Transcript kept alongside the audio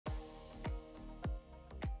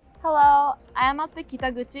Hello, I am at the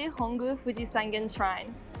Kitaguchi Hongu Fuji Sangen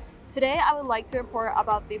Shrine. Today I would like to report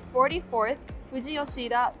about the 44th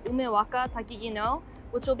Fujiyoshida Umewaka Takigi Noh,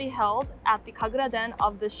 which will be held at the Kagura-den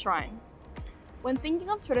of this shrine. When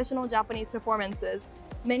thinking of traditional Japanese performances,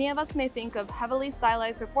 many of us may think of heavily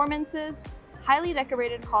stylized performances, highly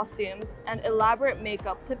decorated costumes, and elaborate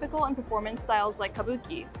makeup typical in performance styles like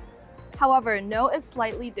kabuki. However, Noh is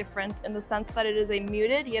slightly different in the sense that it is a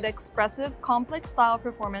muted yet expressive, complex style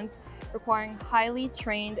performance requiring highly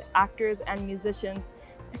trained actors and musicians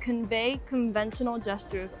to convey conventional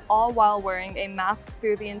gestures, all while wearing a mask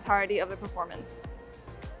through the entirety of the performance.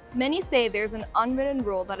 Many say there's an unwritten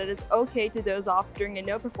rule that it is okay to doze off during a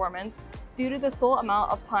Noh performance due to the sole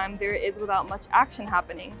amount of time there is without much action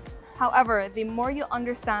happening. However, the more you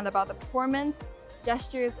understand about the performance,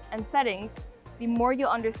 gestures, and settings, the more you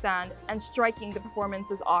understand and striking the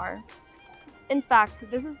performances are. In fact,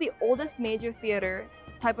 this is the oldest major theater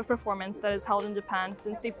type of performance that is held in Japan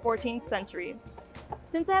since the 14th century.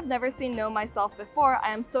 Since I have never seen Noh myself before,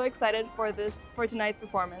 I am so excited for tonight's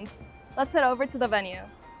performance. Let's head over to the venue.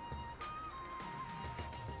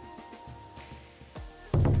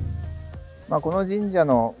 この神社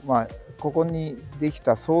の、ここにでき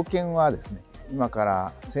た創建はですね、今か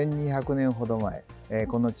ら1200年ほど前、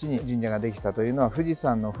この地に神社ができたというのは富士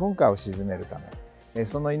山の噴火を鎮めるため、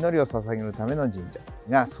その祈りを捧げるための神社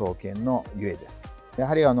が創建のゆえです。や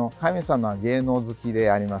はり神様は芸能好きで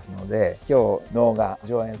ありますので、今日能が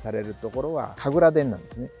上演されるところは神楽殿なんで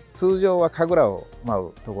すね。通常は神楽を舞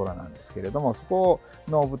うところなんですけれども、そこを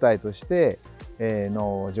能舞台として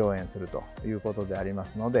能を上演するということでありま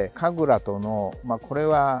すので、神楽と能、これ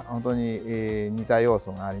は本当に似た要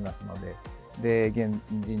素がありますので、現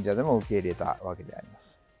神社でも受け入れたわけでありま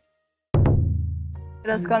す。よ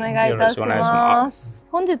ろしくお願いいたします。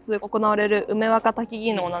本日行われる梅若滝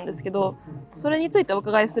技能なんですけど、それについてお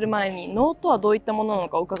伺いする前に、能とはどういったものなの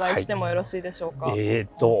かお伺いしてもよろしいでしょうか。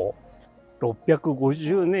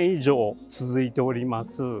650年以上続いておりま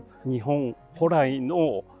す日本古来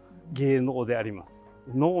の芸能であります。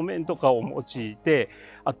能面とかを用いて、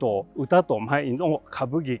あと歌と舞の歌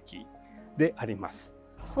舞劇であります。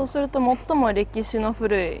そうすると最も歴史の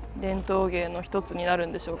古い伝統芸の一つになる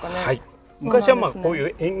んでしょうかね。はい。昔はこう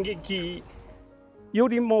いう演劇よ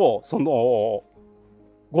りも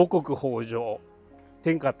五穀豊穣、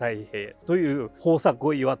天下太平という豊作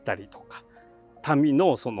を祝ったりとか、民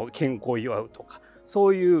の健康を祝うとか、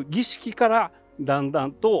そういう儀式からだんだ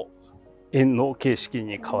んと演能形式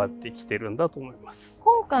に変わってきてるんだと思います。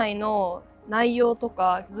今回の内容と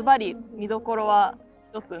かズバリ見どころは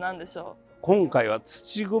一つ何でしょう。今回は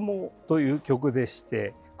土雲という曲でし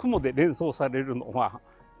て、雲で連想されるのは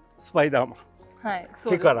スパイダーマン、はい、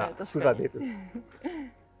手から巣が出る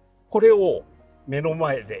これを目の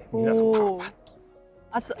前で皆さん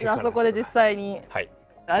あそこで実際に、はい、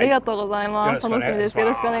ありがとうございます。楽しみです。よ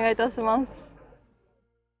ろしくお願いいたします。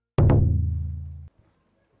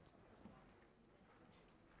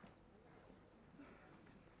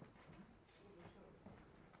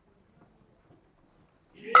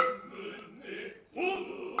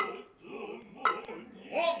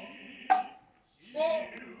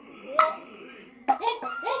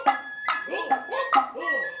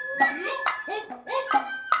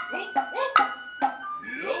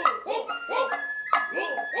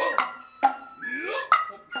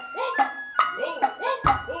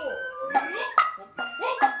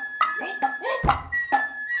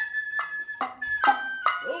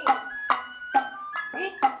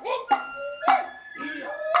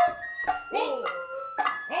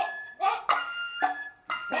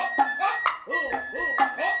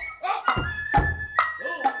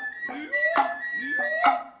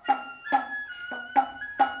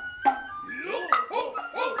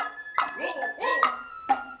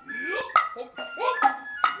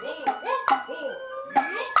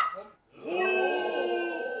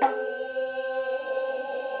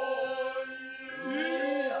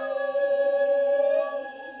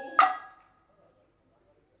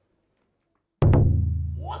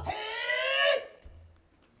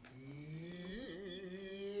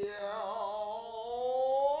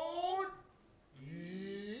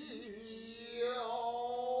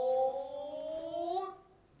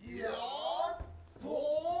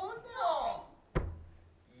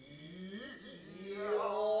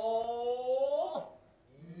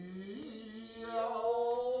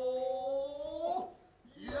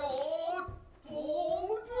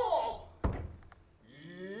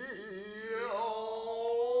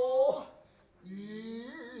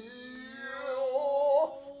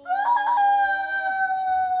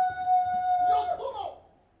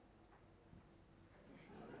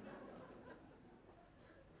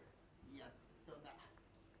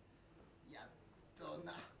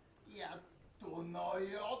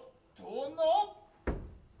の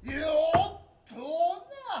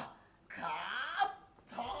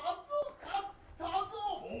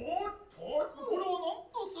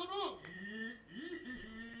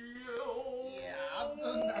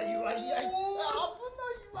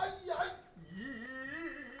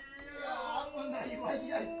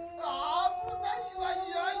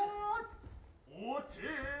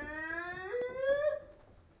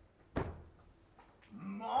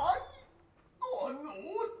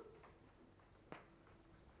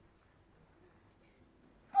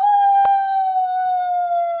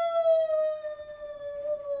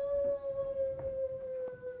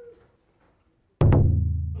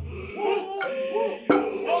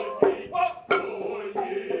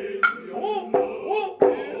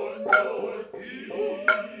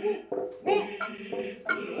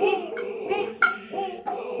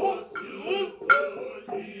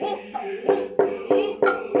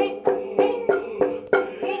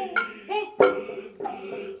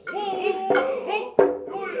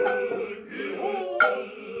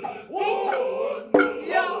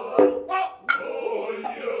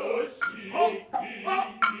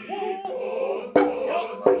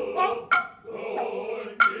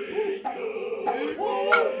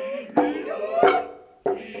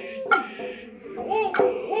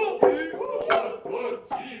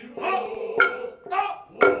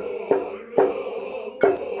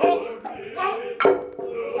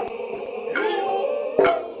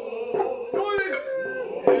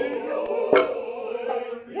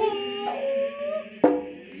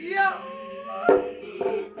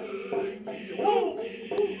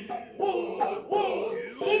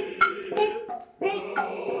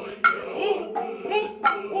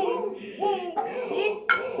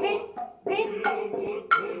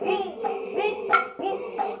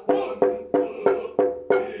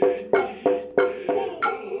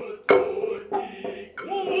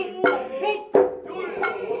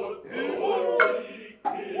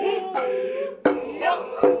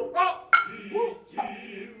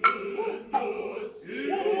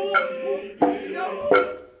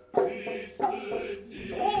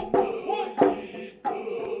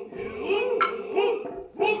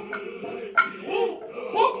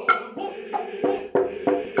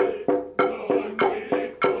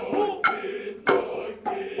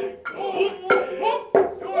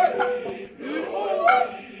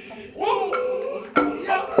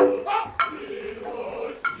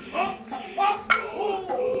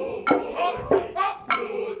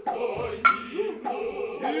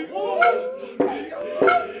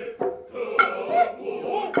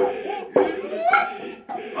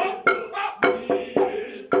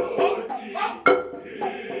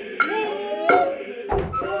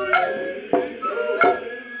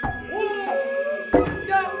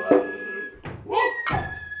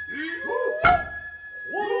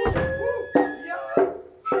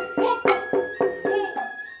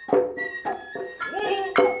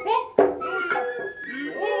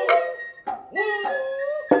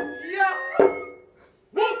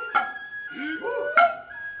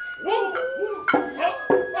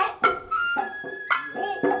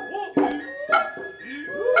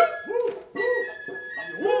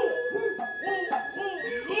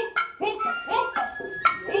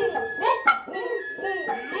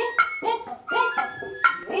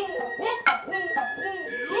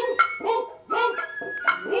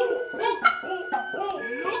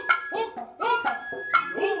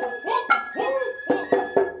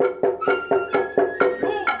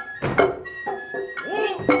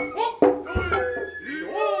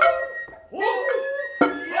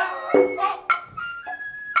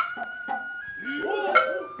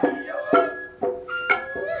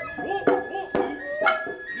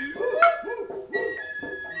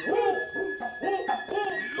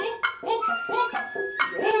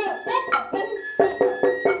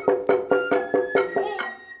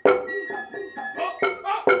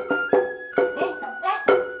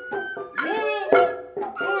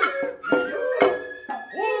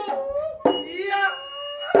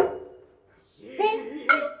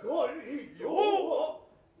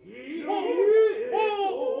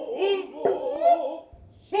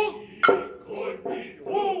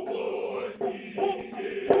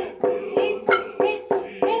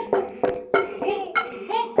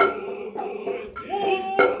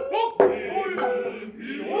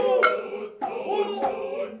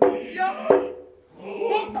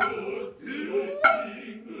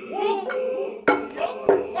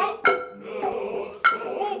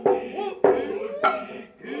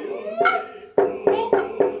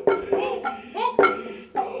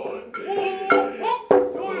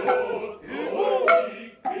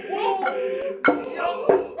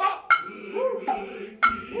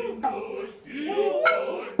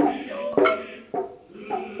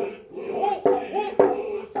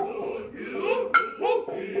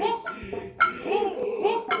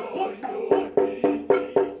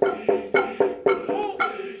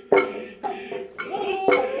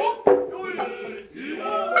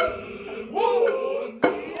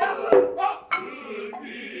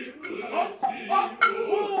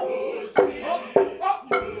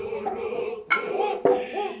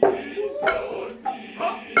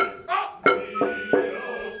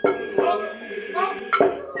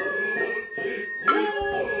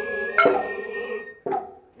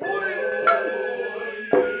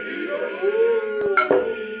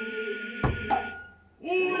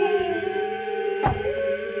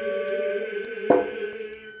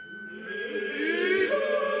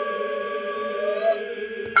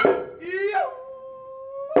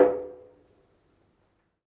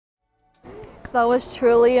That was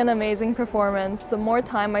truly an amazing performance. The more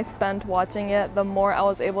time I spent watching it, the more I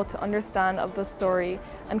was able to understand of the story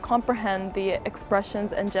and comprehend the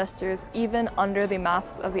expressions and gestures even under the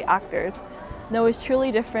masks of the actors. Noh is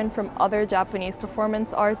truly different from other Japanese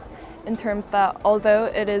performance arts in terms that although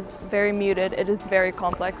it is very muted, it is very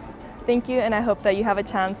complex. Thank you, and I hope that you have a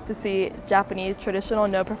chance to see Japanese traditional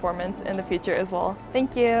Noh performance in the future as well.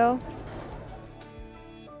 Thank you!